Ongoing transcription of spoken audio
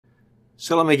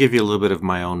So let me give you a little bit of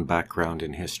my own background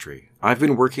in history. I've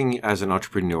been working as an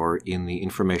entrepreneur in the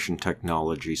information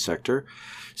technology sector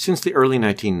since the early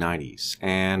 1990s,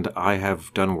 and I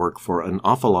have done work for an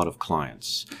awful lot of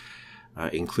clients,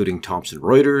 including Thomson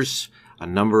Reuters, a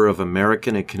number of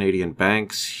American and Canadian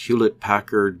banks,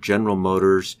 Hewlett-Packard, General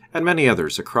Motors, and many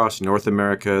others across North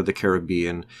America, the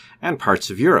Caribbean, and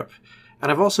parts of Europe. And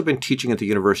I've also been teaching at the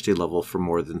university level for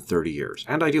more than 30 years.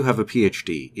 And I do have a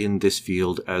PhD in this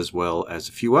field as well as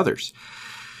a few others.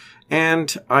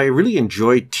 And I really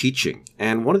enjoy teaching.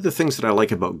 And one of the things that I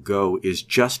like about Go is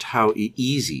just how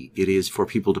easy it is for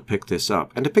people to pick this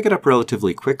up and to pick it up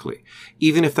relatively quickly,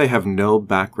 even if they have no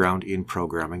background in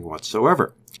programming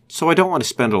whatsoever. So I don't want to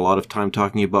spend a lot of time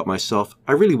talking about myself.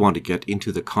 I really want to get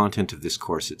into the content of this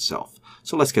course itself.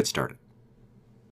 So let's get started.